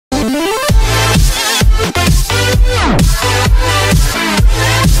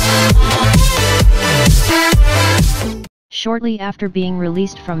Shortly after being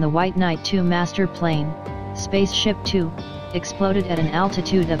released from the White Knight 2 master plane, Spaceship Two exploded at an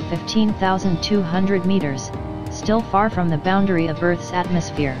altitude of 15,200 meters, still far from the boundary of Earth's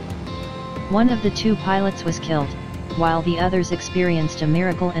atmosphere. One of the two pilots was killed, while the others experienced a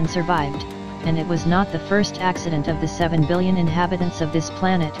miracle and survived, and it was not the first accident of the 7 billion inhabitants of this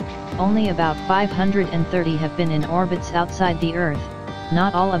planet. Only about 530 have been in orbits outside the Earth,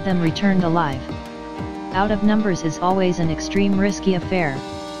 not all of them returned alive. Out of numbers is always an extreme risky affair,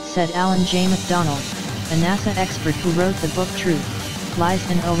 said Allan J. McDonald, a NASA expert who wrote the book Truth, Lies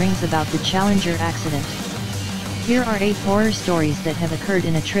and O-Rings about the Challenger accident. Here are 8 horror stories that have occurred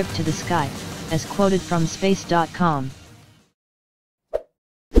in a trip to the sky, as quoted from space.com.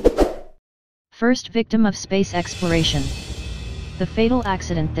 First victim of space exploration. The fatal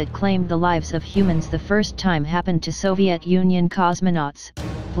accident that claimed the lives of humans the first time happened to Soviet Union cosmonauts,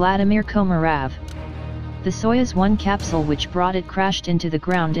 Vladimir Komarov. The Soyuz 1 capsule which brought it crashed into the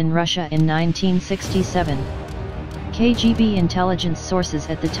ground in Russia in 1967. KGB intelligence sources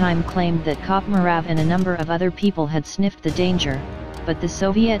at the time claimed that Komarov and a number of other people had sniffed the danger, but the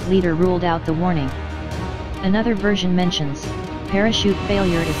Soviet leader ruled out the warning. Another version mentions, parachute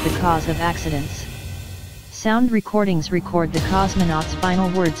failure is the cause of accidents. Sound recordings record the cosmonaut's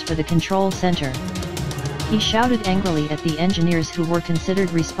final words for the control center. He shouted angrily at the engineers who were considered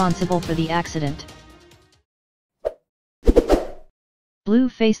responsible for the accident. Blue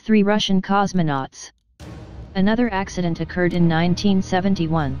Phase 3 Russian cosmonauts. Another accident occurred in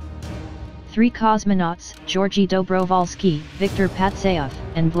 1971. 3 cosmonauts, Georgy Dobrovolsky, Viktor Patsayev,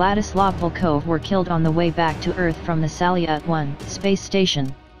 and Vladislav Volkov were killed on the way back to Earth from the Salyut-1 space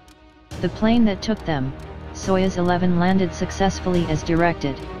station. The plane that took them, Soyuz 11, landed successfully as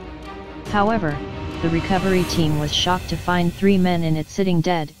directed. However, the recovery team was shocked to find 3 men in it sitting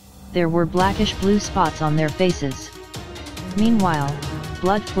dead. There were blackish-blue spots on their faces. Meanwhile,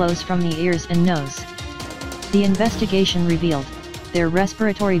 blood flows from the ears and nose. The investigation revealed, their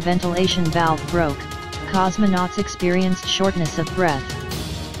respiratory ventilation valve broke. Cosmonauts experienced shortness of breath.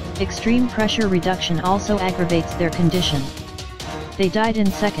 Extreme pressure reduction also aggravates their condition. They died in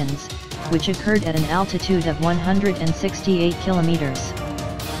seconds, which occurred at an altitude of 168 kilometers.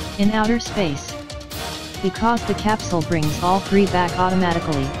 In outer space. Because the capsule brings all 3 back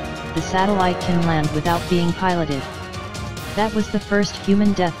automatically, the satellite can land without being piloted. That was the first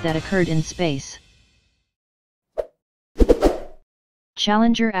human death that occurred in space.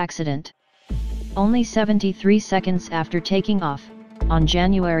 Challenger accident. Only 73 seconds after taking off, on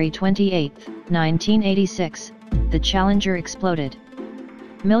January 28, 1986, the Challenger exploded.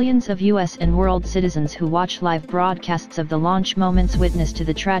 Millions of US and world citizens who watch live broadcasts of the launch moments witnessed to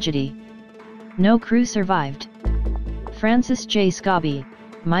the tragedy. No crew survived. Francis J. Scobie,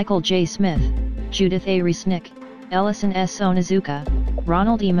 Michael J. Smith, Judith A. Resnick, Ellison S. Onizuka,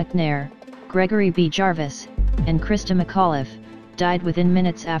 Ronald E. McNair, Gregory B. Jarvis, and Krista McAuliffe, died within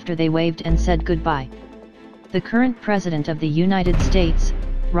minutes after they waved and said goodbye. The current President of the United States,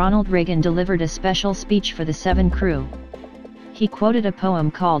 Ronald Reagan, delivered a special speech for the 7 crew. He quoted a poem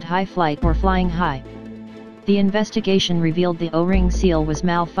called High Flight or Flying High. The investigation revealed the O-ring seal was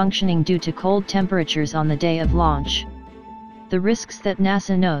malfunctioning due to cold temperatures on the day of launch. The risks that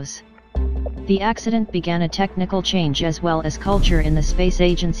NASA knows. The accident began a technical change as well as culture in the space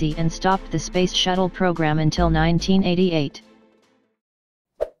agency and stopped the Space Shuttle program until 1988.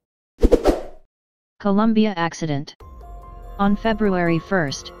 Columbia accident. On February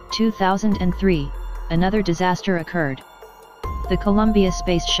 1, 2003, another disaster occurred. The Columbia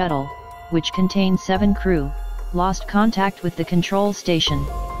Space Shuttle, which contained 7 crew, lost contact with the control station,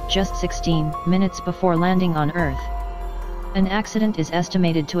 just 16 minutes before landing on Earth. An accident is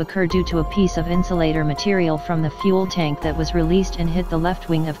estimated to occur due to a piece of insulator material from the fuel tank that was released and hit the left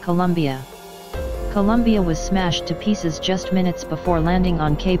wing of Columbia. Columbia was smashed to pieces just minutes before landing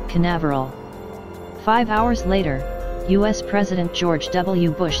on Cape Canaveral. 5 hours later, U.S. President George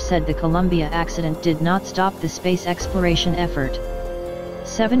W. Bush said the Columbia accident did not stop the space exploration effort.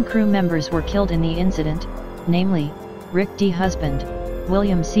 7 crew members were killed in the incident, namely, Rick D. Husband,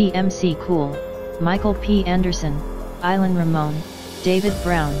 William C. M.C. Cool, Michael P. Anderson, Ilan Ramon, David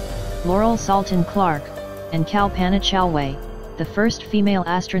Brown, Laurel Salton Clark, and Kalpana Chowdhury, the first female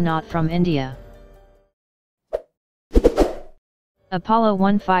astronaut from India. Apollo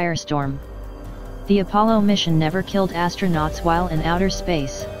 1 firestorm. The Apollo mission never killed astronauts while in outer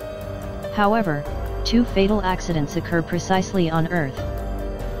space. However, 2 fatal accidents occur precisely on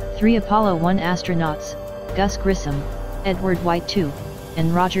Earth. 3 Apollo 1 astronauts, Gus Grissom, Edward White II,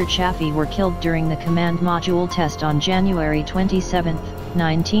 and Roger Chaffee were killed during the command module test on January 27,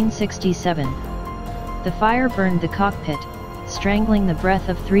 1967. The fire burned the cockpit, strangling the breath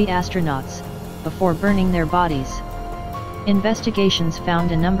of 3 astronauts, before burning their bodies. Investigations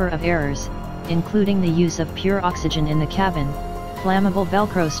found a number of errors, including the use of pure oxygen in the cabin, flammable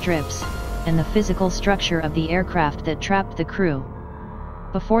Velcro strips, and the physical structure of the aircraft that trapped the crew.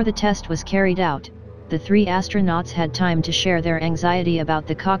 Before the test was carried out, the 3 astronauts had time to share their anxiety about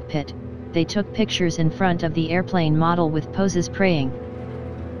the cockpit. They took pictures in front of the airplane model with poses praying.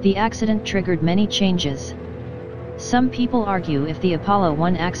 The accident triggered many changes. Some people argue if the Apollo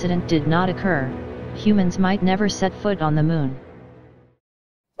 1 accident did not occur, humans might never set foot on the moon.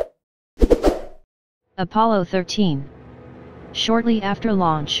 Apollo 13. Shortly after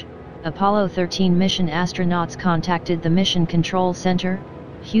launch, Apollo 13 mission astronauts contacted the Mission Control Center.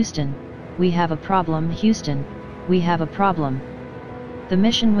 "Houston, we have a problem. Houston, we have a problem." The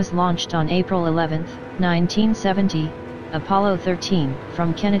mission was launched on April 11, 1970, Apollo 13,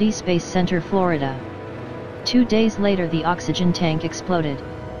 from Kennedy Space Center, Florida. 2 days later the oxygen tank exploded,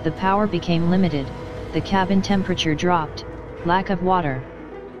 the power became limited, the cabin temperature dropped, lack of water.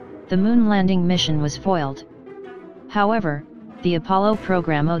 The moon landing mission was foiled. However, the Apollo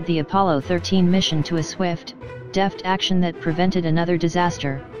program owed the Apollo 13 mission to a swift, deft action that prevented another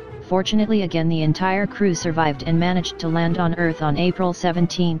disaster. Fortunately again the entire crew survived and managed to land on Earth on April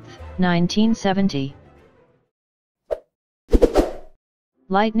 17, 1970.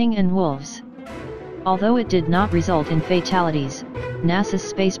 Lightning and wolves. Although it did not result in fatalities, NASA's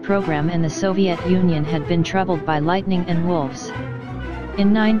space program and the Soviet Union had been troubled by lightning and wolves.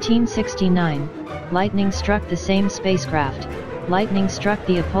 In 1969, lightning struck the same spacecraft. Lightning struck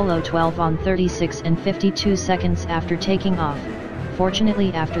the Apollo 12 on 36 and 52 seconds after taking off.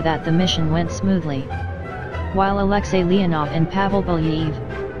 Fortunately after that the mission went smoothly. While Alexei Leonov and Pavel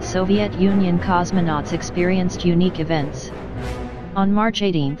Belyaev, Soviet Union cosmonauts experienced unique events. On March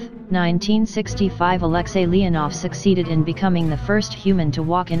 18, 1965 Alexei Leonov succeeded in becoming the first human to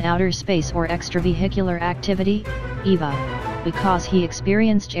walk in outer space or extravehicular activity, EVA. Because he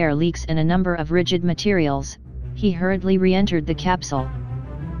experienced air leaks and a number of rigid materials, he hurriedly re-entered the capsule.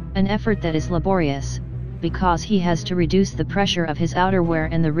 An effort that is laborious, because he has to reduce the pressure of his outerwear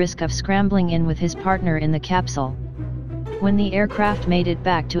and the risk of scrambling in with his partner in the capsule. When the aircraft made it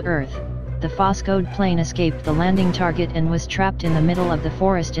back to Earth, the Voskhod plane escaped the landing target and was trapped in the middle of the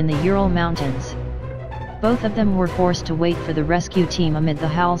forest in the Ural Mountains. Both of them were forced to wait for the rescue team amid the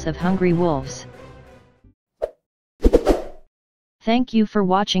howls of hungry wolves. Thank you for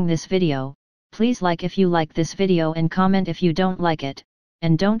watching this video. Please like if you like this video and comment if you don't like it,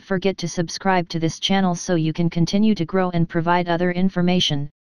 and don't forget to subscribe to this channel so you can continue to grow and provide other information.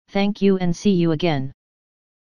 Thank you and see you again.